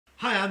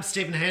I'm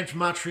Stephen Hand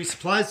from Archery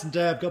Supplies, and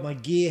today I've got my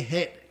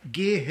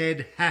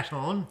Gearhead hat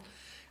on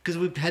because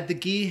we've had the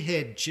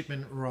Gearhead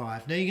shipment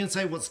arrive. Now you're going to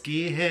say, what's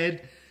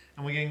Gearhead?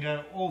 And we're going to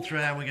go all through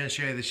and we're going to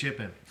show you the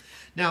shipment.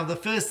 Now the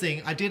first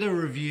thing, I did a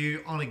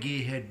review on a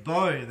Gearhead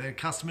bow that a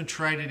customer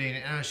traded in,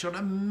 and I shot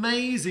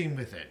amazing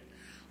with it.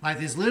 Like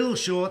this little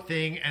short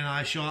thing, and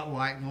I shot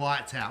like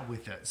lights out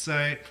with it.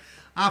 So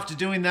after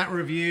doing that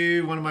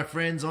review, one of my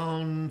friends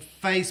on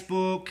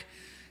Facebook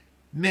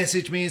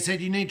messaged me and said,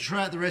 you need to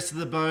try out the rest of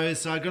the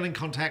bows. So I got in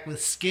contact with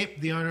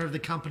Skip, the owner of the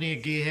company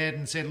at Gearhead,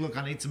 and said, look,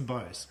 I need some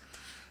bows.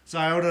 So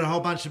I ordered a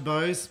whole bunch of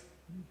bows.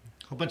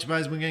 We're going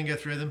to go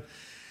through them.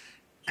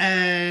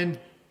 And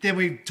then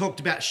we talked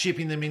about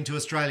shipping them into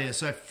Australia.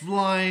 So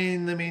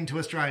flying them into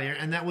Australia.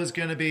 And that was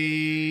going to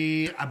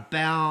be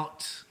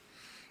about,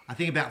 I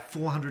think about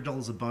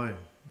 $400 a bow.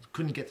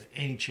 Couldn't get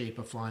any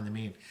cheaper flying them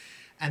in.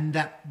 And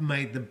that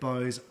made the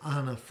bows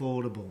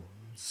unaffordable.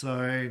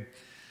 So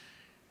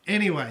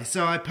anyway,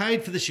 so I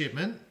paid for the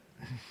shipment,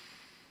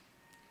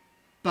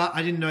 but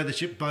I didn't know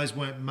the bows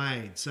weren't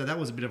made. So that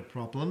was a bit of a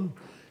problem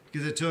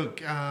because it took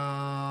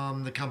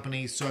the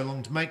company so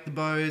long to make the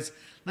bows.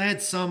 They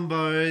had some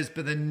bows,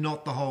 but then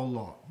not the whole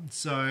lot.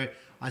 So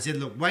I said,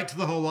 look, wait till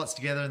the whole lot's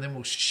together and then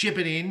we'll ship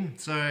it in.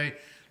 So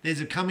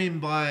there's a come in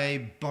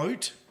by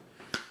boat,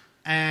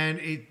 and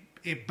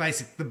it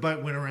basically, the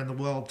boat went around the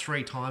world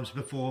 3 times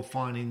before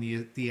finding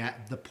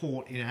the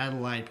port in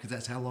Adelaide, because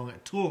that's how long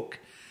it took.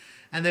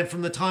 And then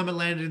from the time it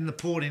landed in the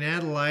port in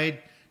Adelaide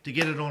to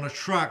get it on a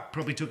truck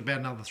probably took about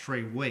another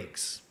 3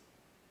 weeks.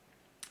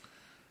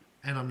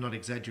 And I'm not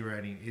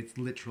exaggerating. It's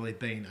literally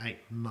been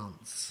 8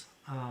 months.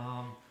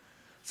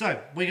 So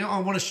I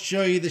want to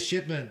show you the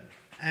shipment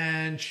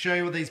and show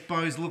you what these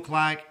bows look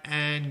like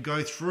and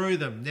go through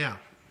them. Now,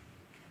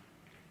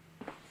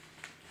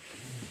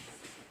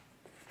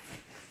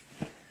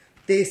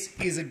 this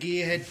is a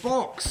Gearhead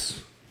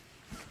box.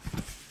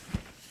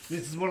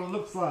 This is what it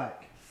looks like.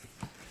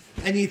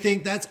 And you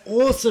think that's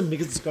awesome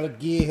because it's got a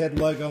Gearhead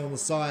logo on the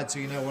side so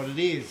you know what it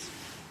is.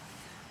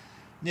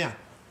 Now,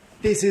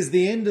 this is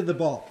the end of the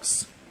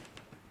box.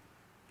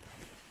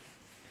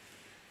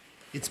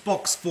 It's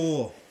box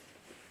 4.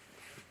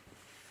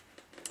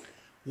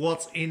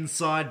 What's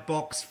inside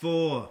box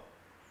 4?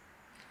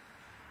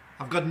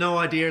 I've got no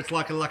idea. It's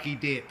like a lucky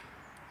dip.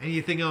 And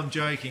you think I'm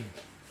joking.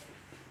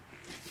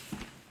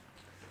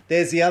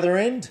 There's the other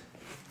end.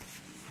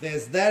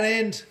 There's that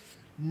end.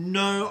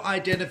 No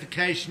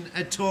identification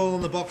at all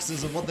on the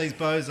boxes of what these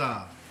bows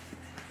are.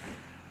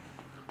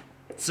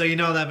 So you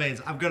know what that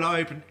means. I've got to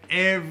open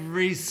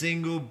every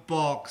single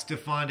box to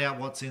find out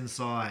what's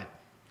inside.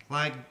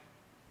 Like,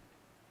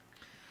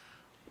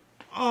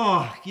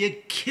 oh, you're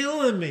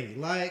killing me.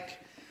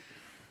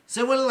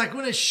 So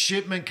when a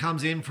shipment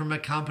comes in from a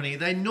company,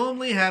 they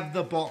normally have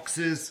the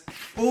boxes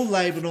all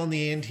labeled on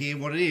the end here,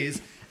 what it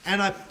is, and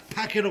I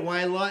pack it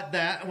away like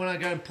that. And when I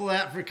go and pull it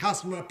out for a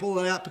customer, I pull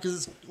it out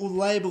because it's all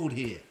labelled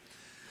here.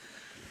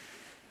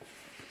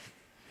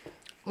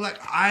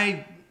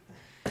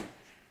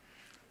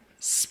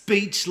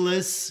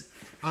 Speechless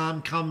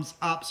comes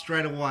up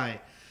straight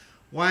away.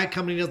 Why a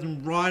company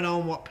doesn't write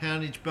on what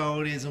poundage bow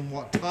it is and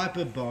what type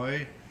of bow,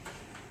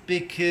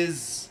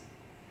 because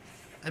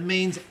it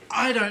means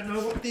I don't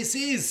know what this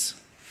is.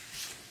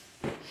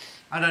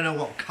 I don't know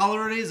what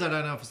colour it is. I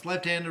don't know if it's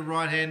left-handed,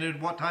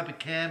 right-handed, what type of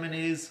cam it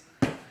is.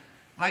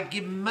 Like,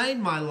 it made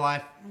my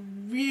life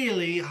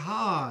really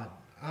hard.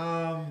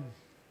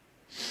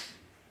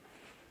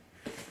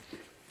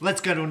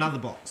 Let's go to another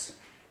box.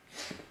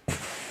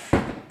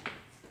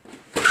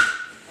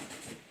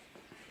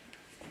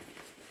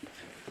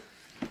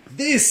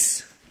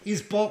 This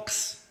is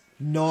box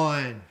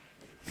 9.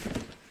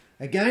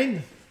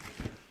 Again,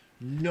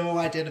 no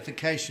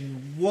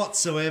identification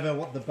whatsoever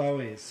what the bow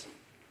is.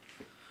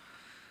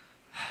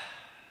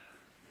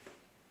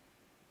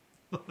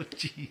 Oh,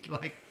 gee,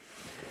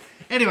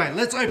 Anyway,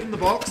 let's open the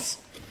box.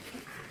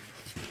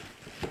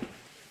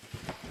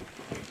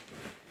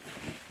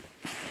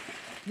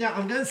 Now,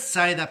 I'm going to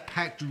say they're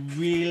packed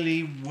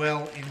really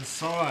well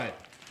inside.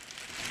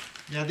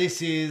 Now,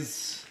 this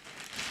is...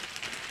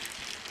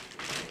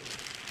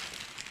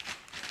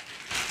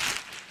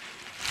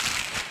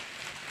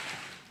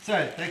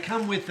 So, they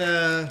come with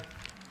a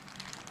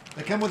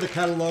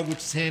catalogue, which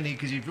is handy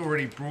because you've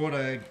already brought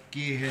a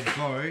Gearhead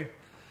bow.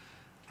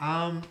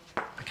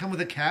 I come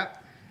with a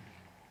cap,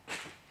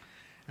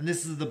 and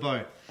this is the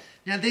bow.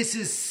 Now this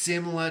is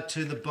similar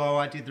to the bow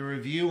I did the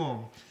review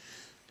on.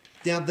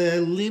 Now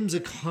the limbs are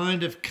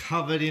kind of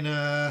covered in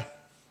I'm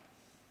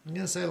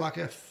going to say like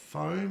a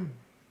foam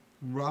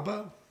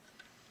rubber.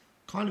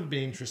 Kind of a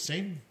bit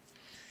interesting.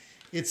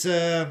 This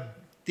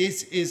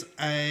is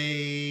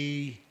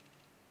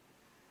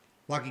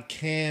like a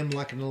cam,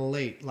 like an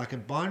Elite, like a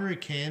binary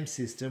cam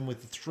system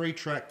with a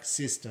 3-track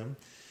system.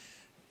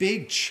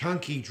 Big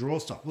chunky draw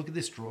stop. Look at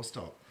this draw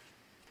stop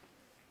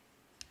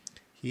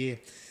here.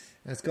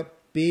 And it's got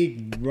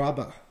big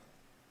rubber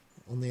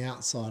on the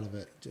outside of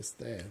it, just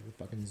there.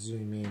 If I can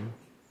zoom in.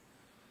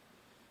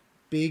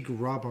 big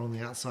rubber on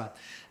the outside.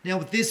 Now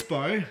with this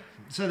bow,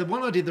 so the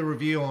one I did the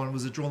review on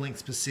was a draw length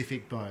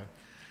specific bow.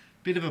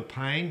 Bit of a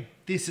pain.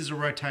 This is a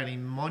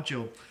rotating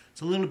module. It's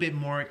a little bit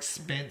more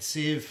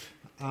expensive.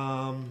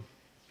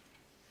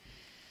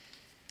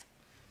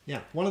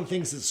 Yeah, one of the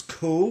things that's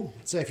cool,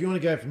 so if you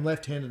want to go from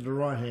left-handed to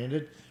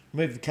right-handed,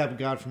 move the cable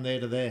guard from there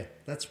to there.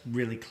 That's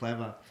really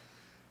clever.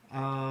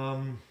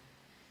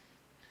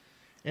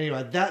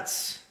 Anyway,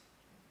 that's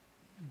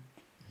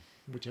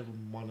whichever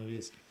one it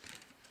is.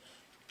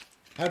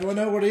 How do I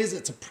know what it is?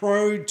 It's a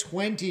Pro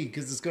 20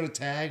 because it's got a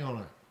tag on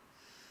it.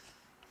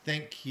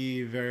 Thank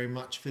you very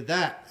much for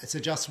that. It's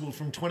adjustable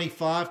from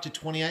 25 to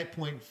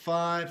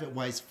 28.5. It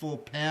weighs 4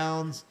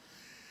 pounds,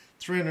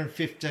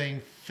 315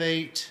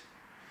 feet,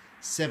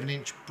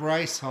 7-inch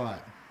brace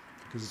height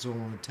because it's all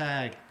on the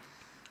tag.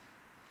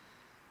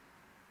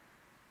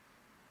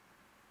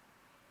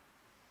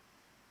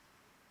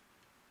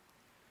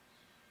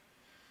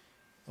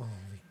 Oh,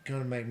 you're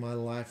going to make my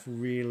life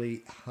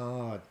really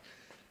hard.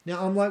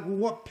 Now, I'm like, well,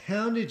 what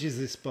poundage is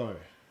this bow?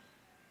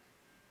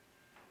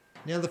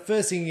 Now, the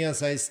first thing you're going to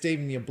say is,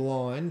 Stephen, you're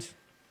blind.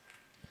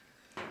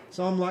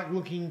 So I'm like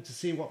looking to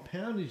see what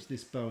poundage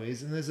this bow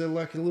is. And there's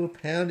like a little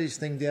poundage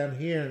thing down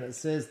here. And it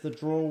says the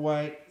draw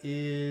weight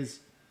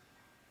is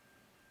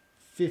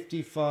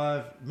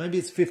 55, maybe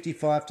it's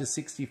 55 to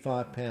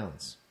 65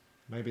 pounds.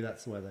 Maybe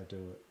that's the way they do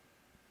it.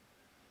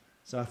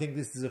 So I think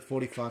this is a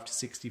 45 to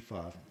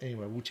 65.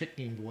 Anyway, we'll check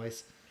the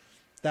invoice.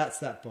 That's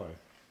that bow.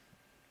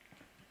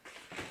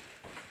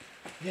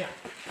 Now,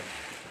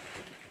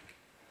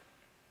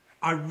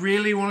 I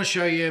really want to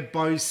show you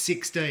bow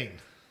 16.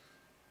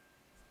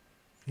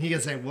 You're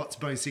going to say, what's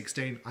bow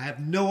 16? I have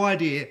no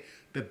idea,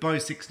 but bow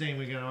 16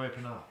 we're going to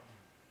open up.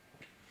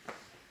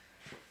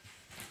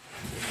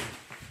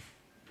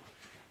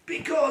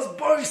 Because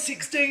bow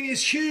 16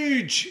 is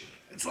huge.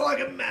 It's like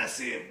a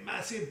massive,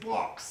 massive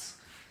box.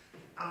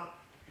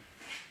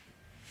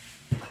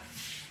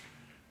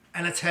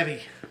 And it's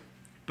heavy.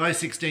 Bow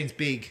 16's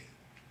big.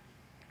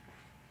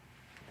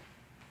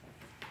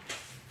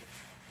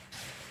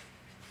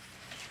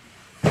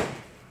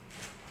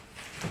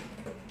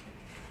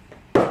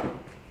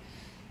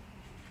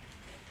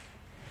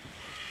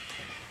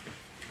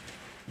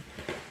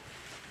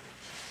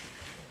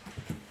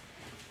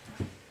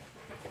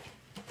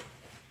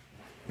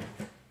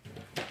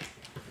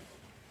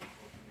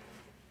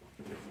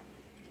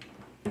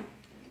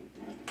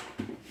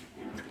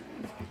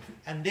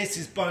 And this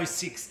is bow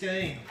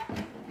 16.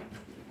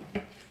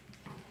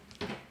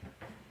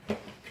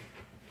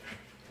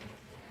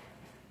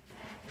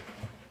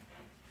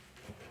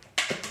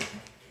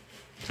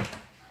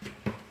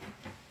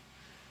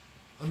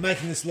 I'm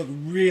making this look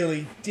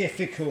really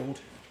difficult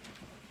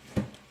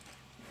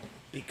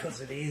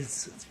because it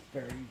is. It's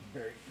very,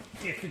 very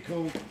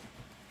difficult.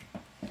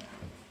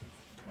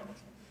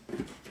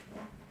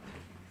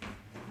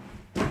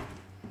 There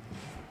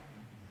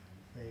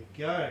you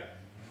go.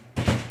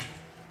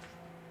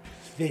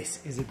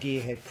 This is a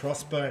Gearhead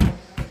crossbow.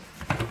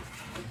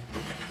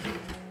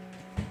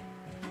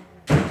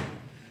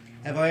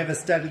 Have I ever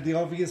stated the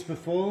obvious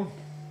before?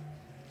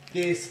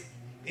 This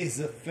is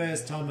the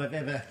first time I've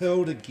ever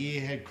held a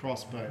Gearhead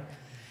crossbow.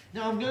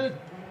 Now I'm going to,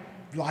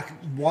 like,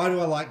 why do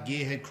I like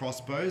Gearhead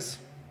crossbows?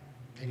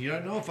 And you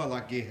don't know if I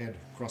like Gearhead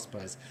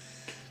crossbows.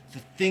 The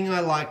thing I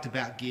liked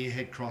about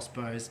Gearhead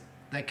crossbows,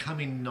 they come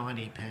in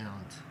 90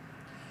 pounds.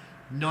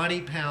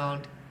 90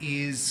 pound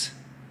is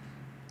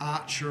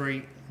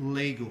archery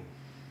legal,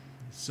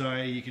 so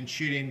you can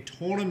shoot in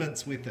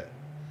tournaments with it.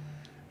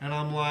 And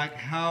I'm like,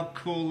 how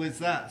cool is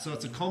that? So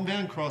it's a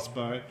compound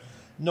crossbow,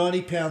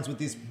 90 pounds with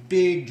this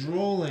big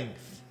draw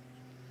length.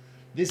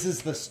 This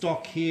is the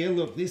stock here.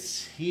 Look,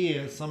 this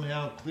here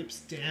somehow clips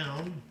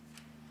down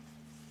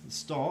the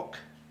stock.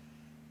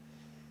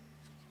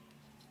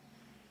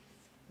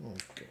 Oh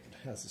God,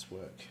 how's this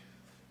work?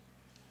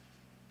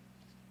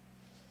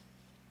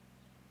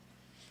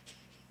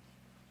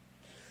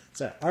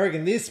 So I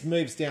reckon this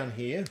moves down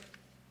here.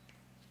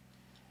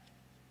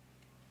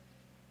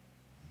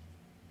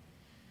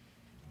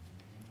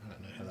 I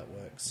don't know how that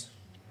works.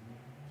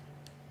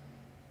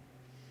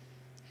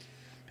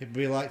 People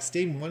be like,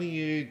 Stephen, why don't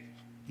you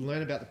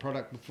learn about the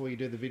product before you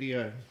do the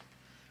video?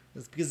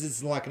 It's because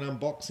it's like an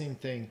unboxing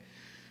thing.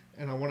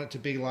 And I want it to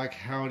be like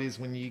how it is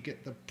when you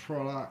get the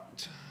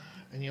product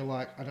and you're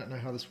like, I don't know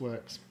how this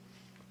works.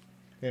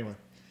 Anyway,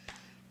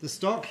 the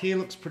stock here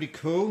looks pretty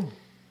cool.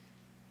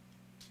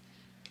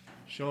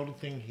 Shoulder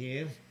thing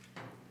here.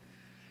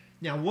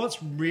 Now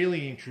what's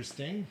really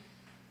interesting,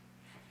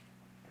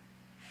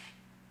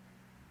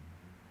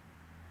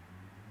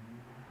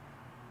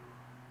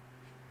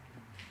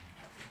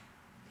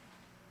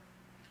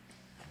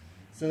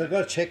 so they've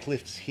got a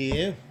checklist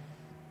here.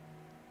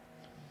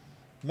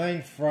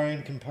 Main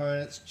frame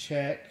components,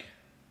 check.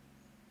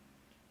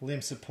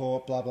 Limb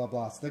support, blah blah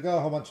blah. So they've got a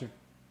whole bunch of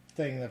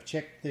things. They've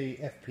checked the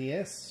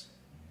FPS.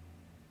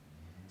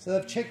 So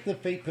they've checked the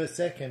feet per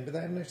second, but they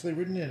haven't actually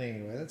written it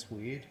anywhere. That's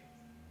weird.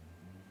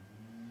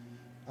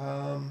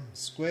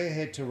 Square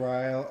head to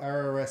rail,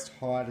 arrow rest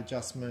height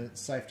adjustment,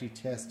 safety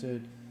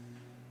tested.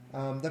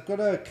 They've got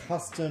a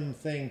custom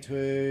thing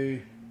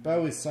to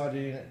bow is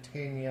sighted in at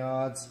 10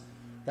 yards.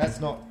 That's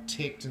not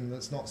ticked and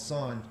that's not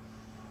signed.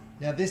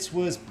 Now this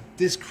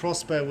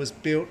crossbow was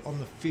built on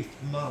the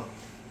 5th month.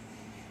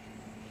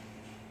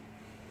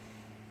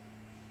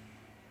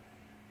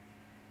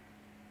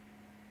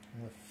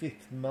 On the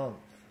 5th month.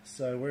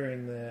 So we're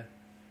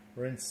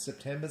in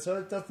September. So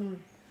it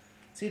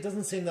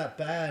doesn't seem that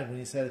bad when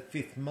you say the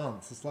 5th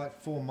month. It's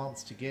like 4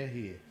 months to get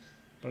here.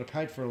 But I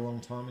paid for it a long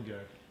time ago.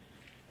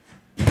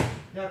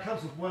 Now it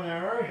comes with one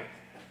arrow.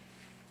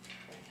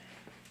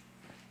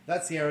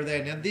 That's the arrow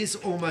there. Now this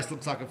almost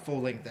looks like a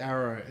full-length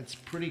arrow. It's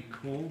pretty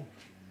cool.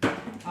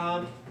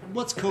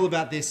 What's cool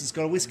about this is it's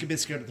got a whisker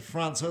biscuit at the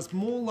front, so it's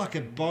more like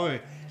a bow.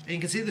 And you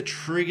can see the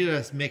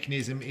trigger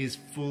mechanism is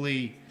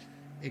fully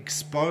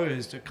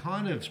exposed. It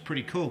kind of is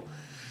pretty cool.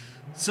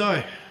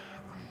 So,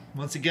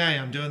 once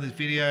again, I'm doing this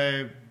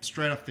video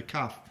straight off the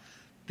cuff.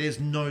 There's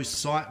no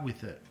sight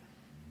with it.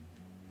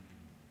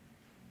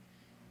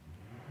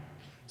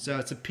 So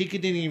it's a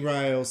Piccadilly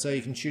rail, so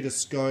you can shoot a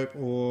scope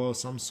or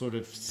some sort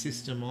of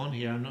system on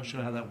here. I'm not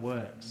sure how that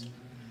works.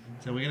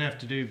 So we're going to have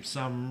to do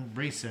some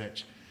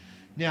research.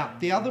 Now,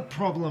 the other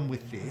problem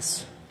with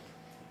this,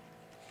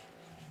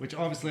 which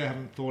obviously I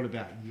haven't thought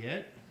about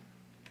yet.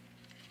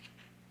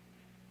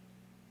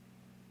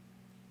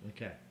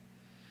 Okay.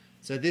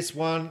 So this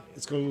one,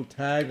 it's got a little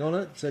tag on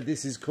it. So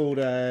this is called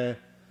a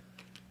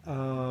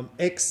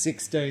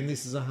X16.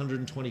 This is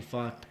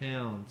 125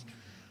 pounds.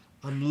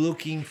 I'm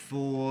looking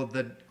for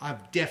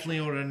I've definitely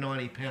ordered a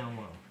 90-pound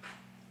one.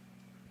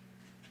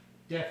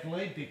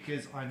 Definitely,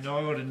 because I know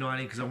I ordered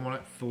 90 because I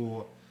want it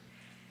for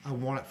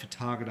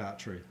target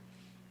archery.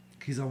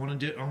 Because I want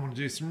to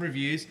do some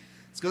reviews.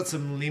 It's got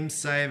some limb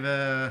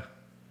saver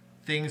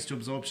things to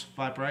absorb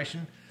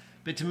vibration,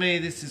 but to me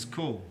this is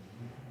cool.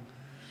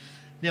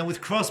 Now with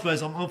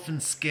crossbows, I'm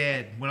often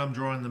scared when I'm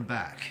drawing them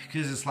back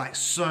because it's like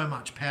so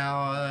much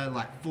power,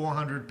 like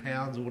 400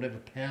 pounds or whatever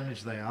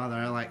poundage they are.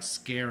 They're like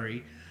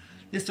scary.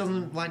 This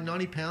doesn't, like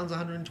 90 pounds,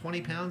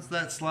 120 pounds,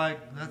 that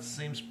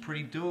seems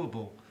pretty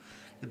doable.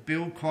 The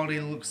build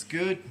quality looks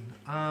good.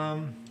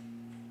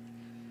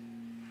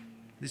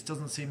 This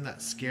doesn't seem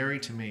that scary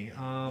to me.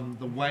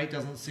 The weight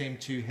doesn't seem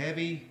too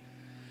heavy.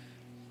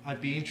 I'd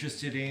be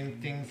interested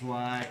in things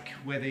like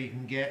whether you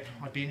can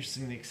I'd be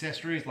interested in the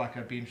accessories, like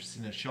I'd be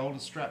interested in a shoulder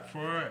strap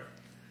for it.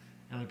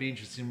 And I'd be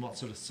interested in what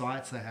sort of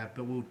sights they have,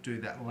 but we'll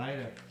do that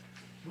later.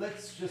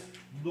 Let's just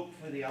look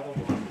for the other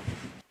one.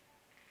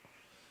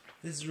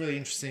 This is really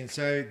interesting.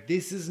 So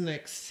this is an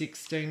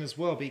X16 as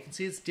well, but you can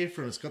see it's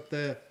different. It's got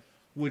the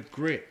wood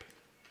grip.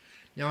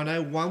 Now I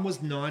know one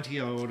was 90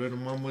 I ordered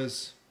and one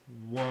was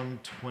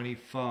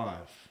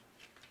 125.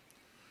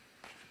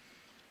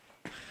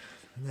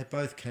 And they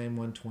both came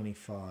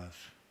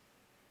 125.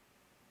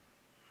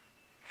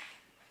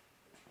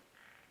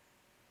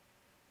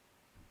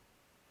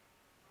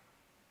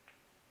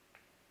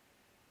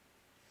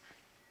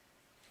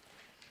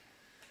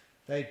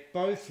 They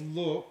both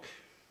look...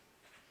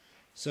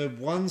 So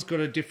one's got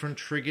a different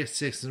trigger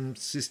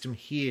system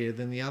here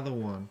than the other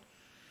one.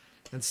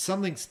 And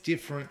something's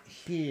different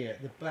here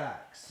at the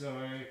back. So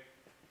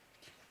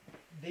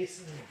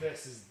this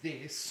versus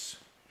this.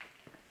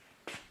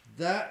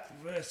 That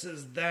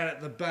versus that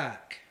at the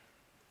back.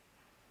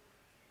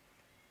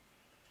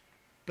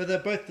 But they're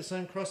both the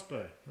same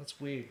crossbow. That's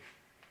weird.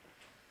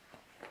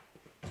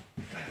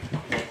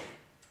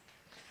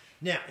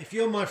 Now, if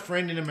you're my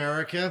friend in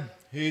America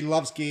who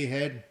loves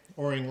Gearhead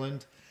or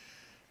England,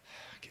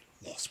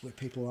 lost where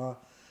people are.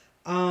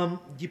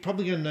 You're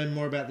probably going to know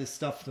more about this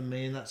stuff than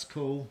me, and that's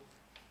cool.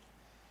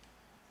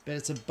 But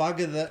it's a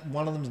bugger that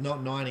one of them's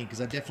not 90, because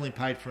I definitely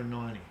paid for a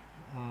 90.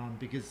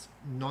 Because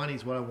 90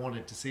 is what I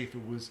wanted, to see if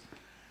it was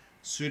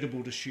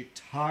suitable to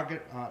shoot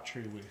target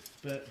archery with.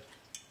 But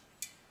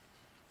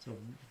it's a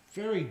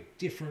very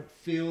different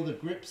feel. The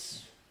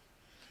grips,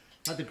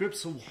 like the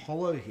grips are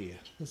hollow here.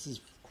 This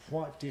is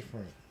quite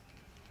different.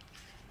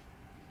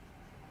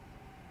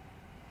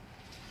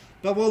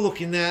 But we'll look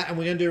in that and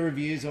we're going to do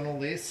reviews on all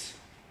this.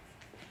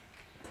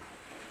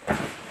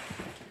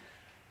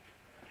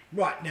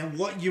 Right, now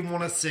what you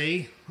want to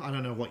see, I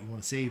don't know what you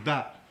want to see,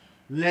 but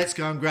let's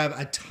go and grab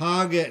a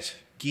target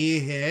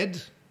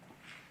Gearhead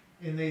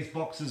in these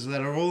boxes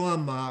that are all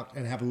unmarked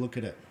and have a look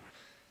at it.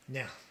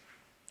 Now,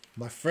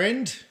 my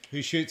friend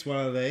who shoots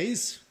one of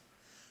these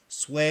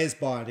swears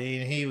by it,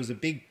 and he was a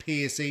big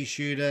PSE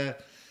shooter.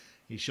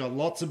 He shot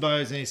lots of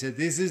bows and he said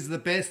this is the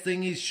best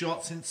thing he's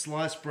shot since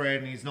sliced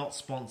bread, and he's not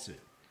sponsored.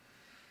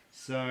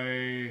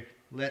 So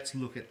let's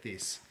look at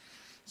this.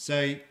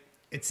 So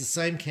it's the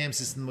same cam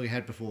system we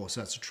had before.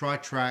 So it's a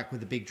tri-track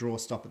with a big draw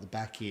stop at the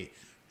back here.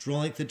 Draw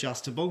length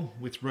adjustable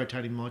with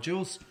rotating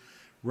modules.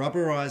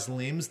 Rubberized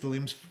limbs. The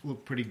limbs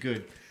look pretty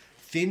good.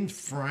 Thin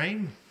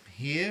frame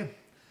here.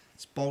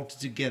 It's bolted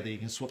together. You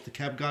can swap the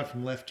cab guide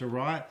from left to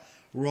right.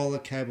 Roller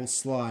cable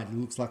slide. It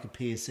looks like a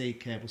PSE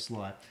cable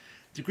slide.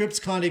 The grip's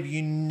kind of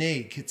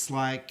unique. It's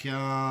like,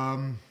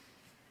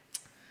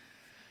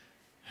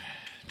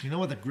 Do you know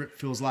what the grip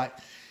feels like?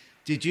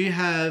 Did you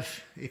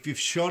have, if you've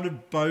shot a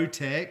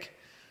Bowtech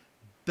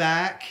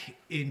back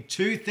in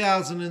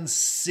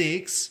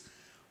 2006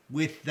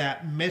 with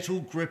that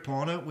metal grip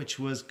on it, which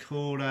was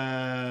called,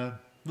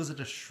 was it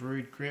a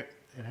Shrewd grip?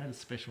 It had a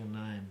special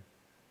name.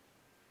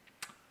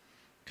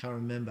 Can't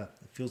remember.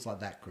 It feels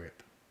like that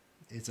grip.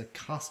 It's a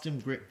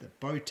custom grip that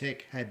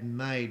Bowtech had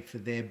made for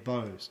their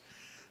bows.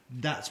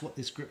 That's what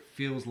this grip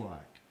feels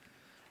like.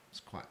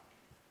 It's quite,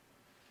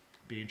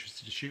 be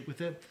interested to shoot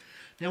with it.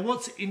 Now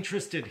what's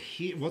interesting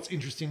here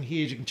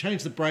is you can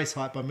change the brace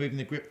height by moving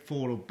the grip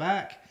forward or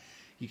back.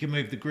 You can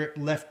move the grip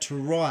left to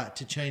right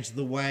to change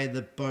the way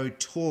the bow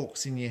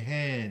torques in your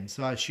hand.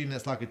 So I assume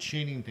that's like a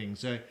tuning thing.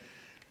 So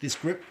this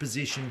grip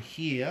position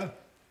here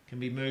can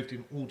be moved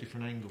in all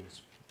different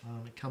angles.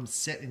 It comes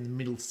set in the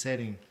middle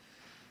setting,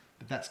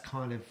 but that's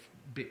kind of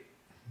a bit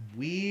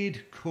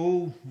weird,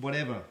 cool,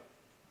 whatever.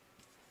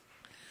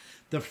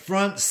 The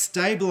front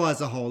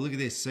stabilizer hole, look at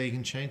this, so you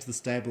can change the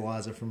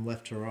stabilizer from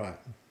left to right.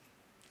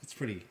 That's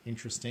pretty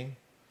interesting.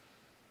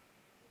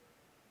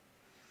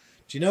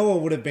 Do you know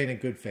what would have been a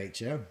good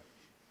feature?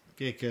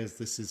 Because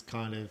this is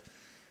kind of,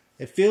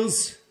 it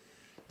feels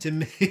to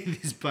me,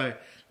 this bow,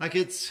 like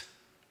it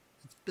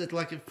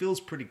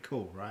feels pretty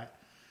cool, right?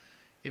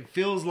 It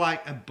feels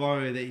like a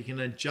bow that you can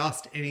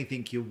adjust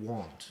anything you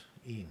want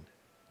in,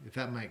 if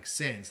that makes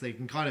sense. That you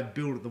can kind of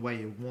build it the way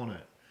you want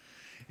it.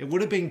 It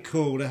would have been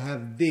cool to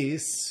have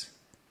this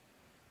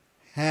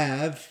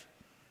have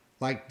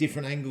like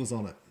different angles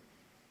on it.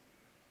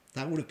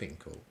 That would have been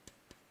cool.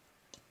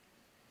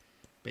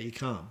 But you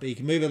can't. But you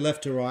can move it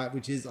left to right,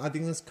 which is, I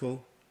think that's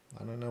cool.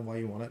 I don't know why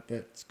you want it, but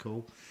it's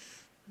cool.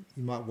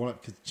 You might want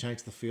it to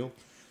change the feel.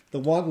 The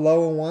one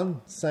lower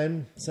one,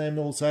 same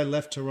also,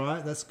 left to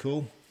right. That's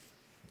cool.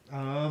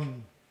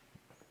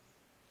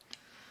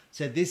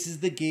 So this is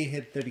the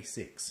Gearhead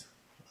 36.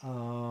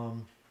 The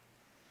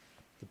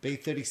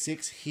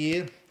B36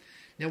 here.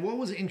 Now what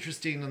was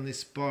interesting on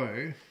this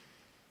bow,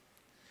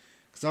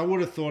 because I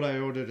would have thought I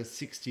ordered a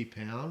 60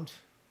 pound,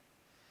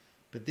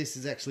 but this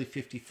is actually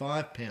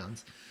 55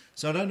 pounds.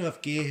 So I don't know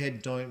if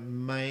Gearhead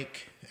don't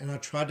make, and I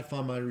tried to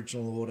find my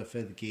original order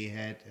for the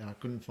Gearhead and I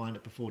couldn't find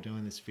it before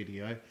doing this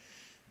video,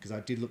 because I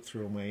did look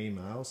through all my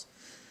emails.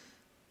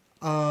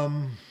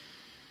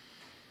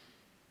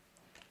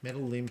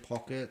 Metal limb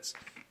pockets.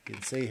 You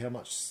can see how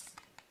much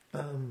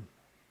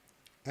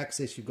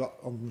access you've got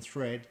on the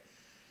thread.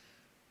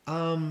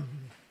 I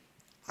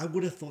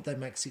would have thought they'd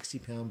make 60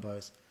 pound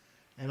bows.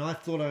 And I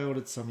thought I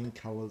ordered some in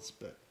colours,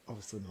 but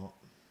obviously not.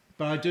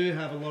 But I do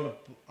have a lot of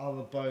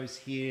other bows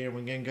here.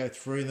 We're going to go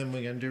through them.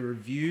 We're going to do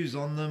reviews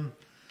on them.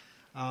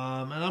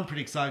 And I'm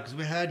pretty excited because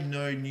we had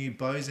no new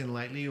bows in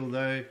lately,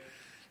 although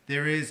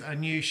there is a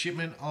new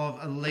shipment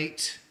of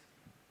Elite,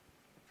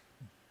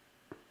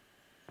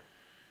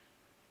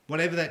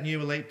 whatever that new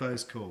Elite bow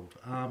is called.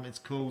 It's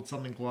called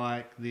something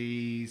like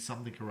the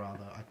something or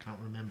other. I can't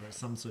remember. It's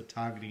some sort of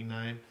targeting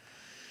name.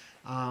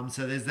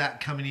 So there's that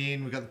coming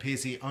in. We've got the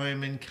PSE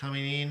Omen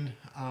coming in.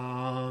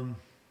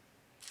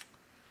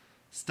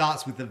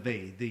 Starts with the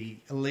V. The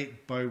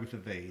Elite bow with the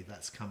V.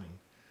 That's coming.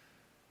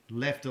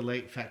 Left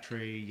Elite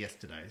factory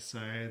yesterday. So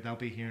they'll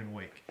be here in a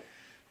week.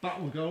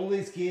 But we've got all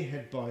these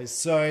Gearhead bows.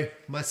 So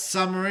my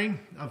summary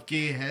of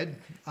Gearhead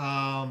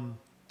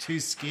to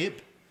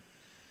skip.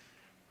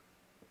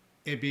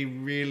 It'd be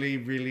really,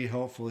 really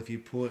helpful if you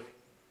put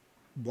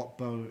what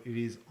bow it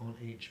is on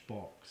each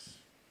box.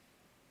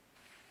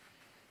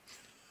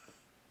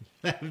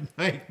 That would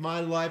make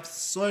my life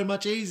so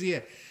much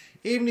easier.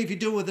 Even if you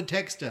do it with a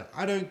texter,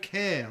 I don't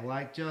care.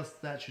 Like,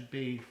 just that should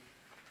be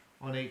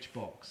on each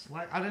box.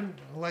 Like, I don't,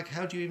 like,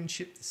 how do you even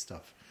ship this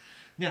stuff?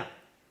 Now,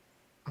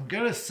 I'm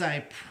going to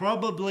say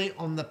probably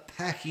on the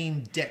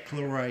packing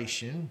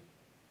declaration,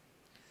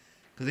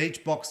 because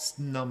each box is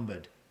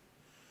numbered.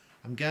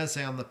 I'm going to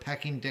say on the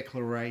packing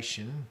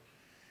declaration,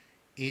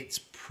 it's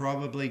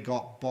probably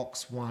got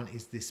box 1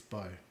 is this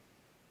bow.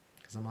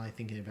 Because I'm only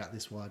thinking about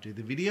this while I do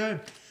the video.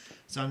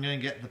 So I'm going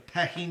to get the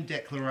packing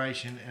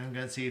declaration and I'm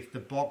going to see if the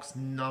box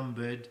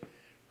numbered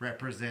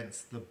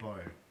represents the bow.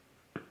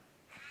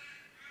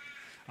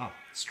 Oh,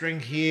 string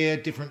here,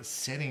 different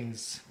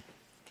settings.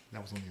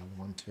 That was on the other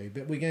one too.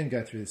 But we're going to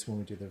go through this when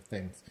we do the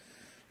things.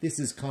 This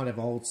is kind of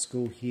old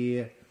school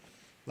here.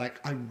 Like,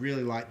 I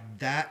really like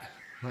that.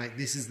 Like,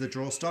 this is the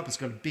draw stop. It's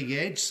got a big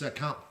edge, so it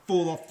can't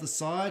fall off the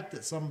side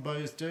that some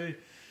bows do.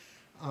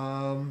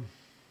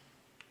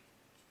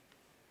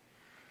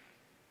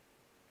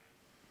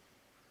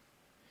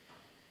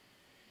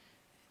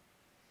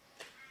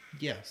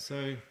 Yeah,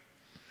 so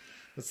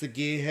that's the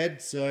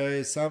Gearhead.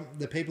 So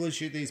the people who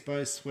shoot these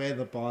bows swear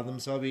they buy them,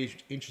 so I'll be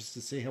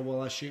interested to see how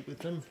well I shoot with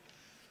them.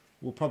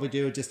 We'll probably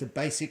do just a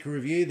basic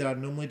review that I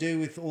normally do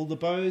with all the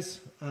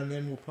bows, and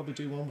then we'll probably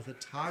do one with a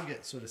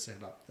target sort of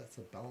setup. That's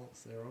the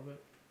balance there of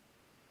it.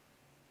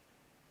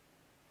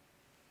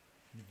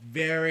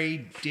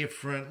 Very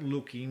different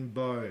looking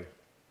bow.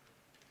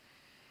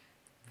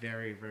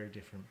 Very, very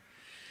different.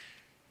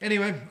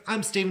 Anyway,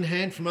 I'm Stephen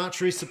Hand from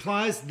Archery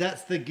Supplies.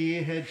 That's the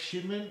Gearhead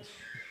shipment.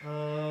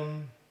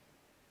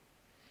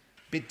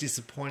 Bit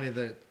disappointed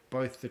that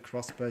both the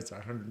crossbows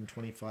are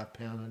 £125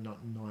 and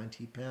not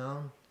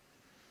 £90.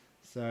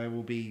 So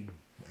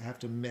I have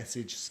to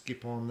message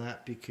Skip on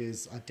that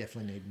because I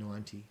definitely need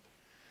 90.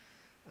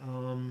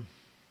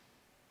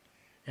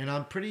 And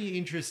I'm pretty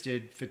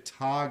interested for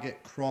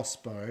target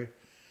crossbow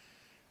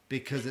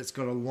because it's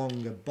got a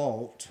longer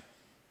bolt.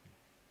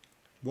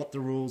 What the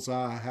rules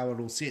are, how it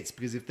all sits.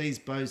 Because if these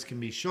bows can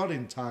be shot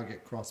in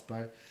target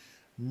crossbow,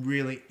 I'm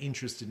really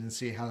interested in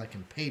see how they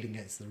compete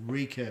against the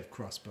recurve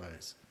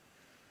crossbows.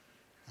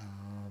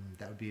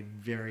 That would be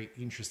very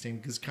interesting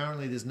because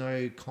currently there's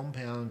no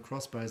compound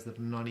crossbows that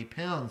are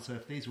 £90. So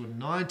if these were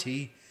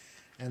 90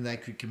 and they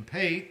could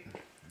compete,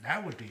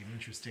 that would be an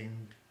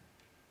interesting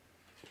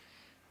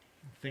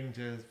thing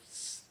to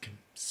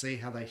see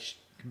how they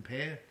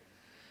compare.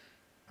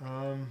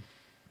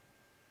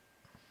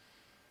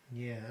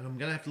 Yeah, and I'm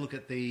gonna have to look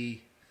at through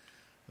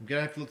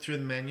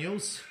the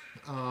manuals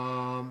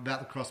about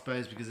the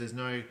crossbows because there's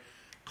no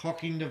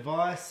cocking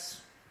device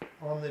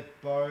on the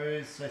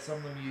bows. So some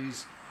of them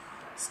use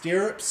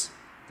stirrups.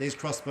 These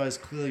crossbows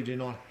clearly do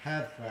not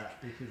have that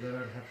because they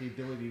don't have the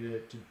ability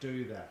to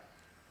do that.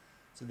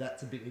 So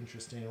that's a bit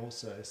interesting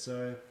also.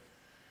 So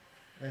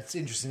it's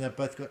interesting they've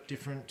both got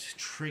different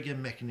trigger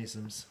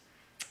mechanisms.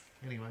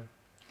 Anyway,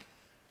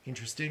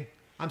 interesting.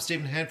 I'm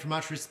Stephen Hand from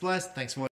Archery Supplies. Thanks for watching.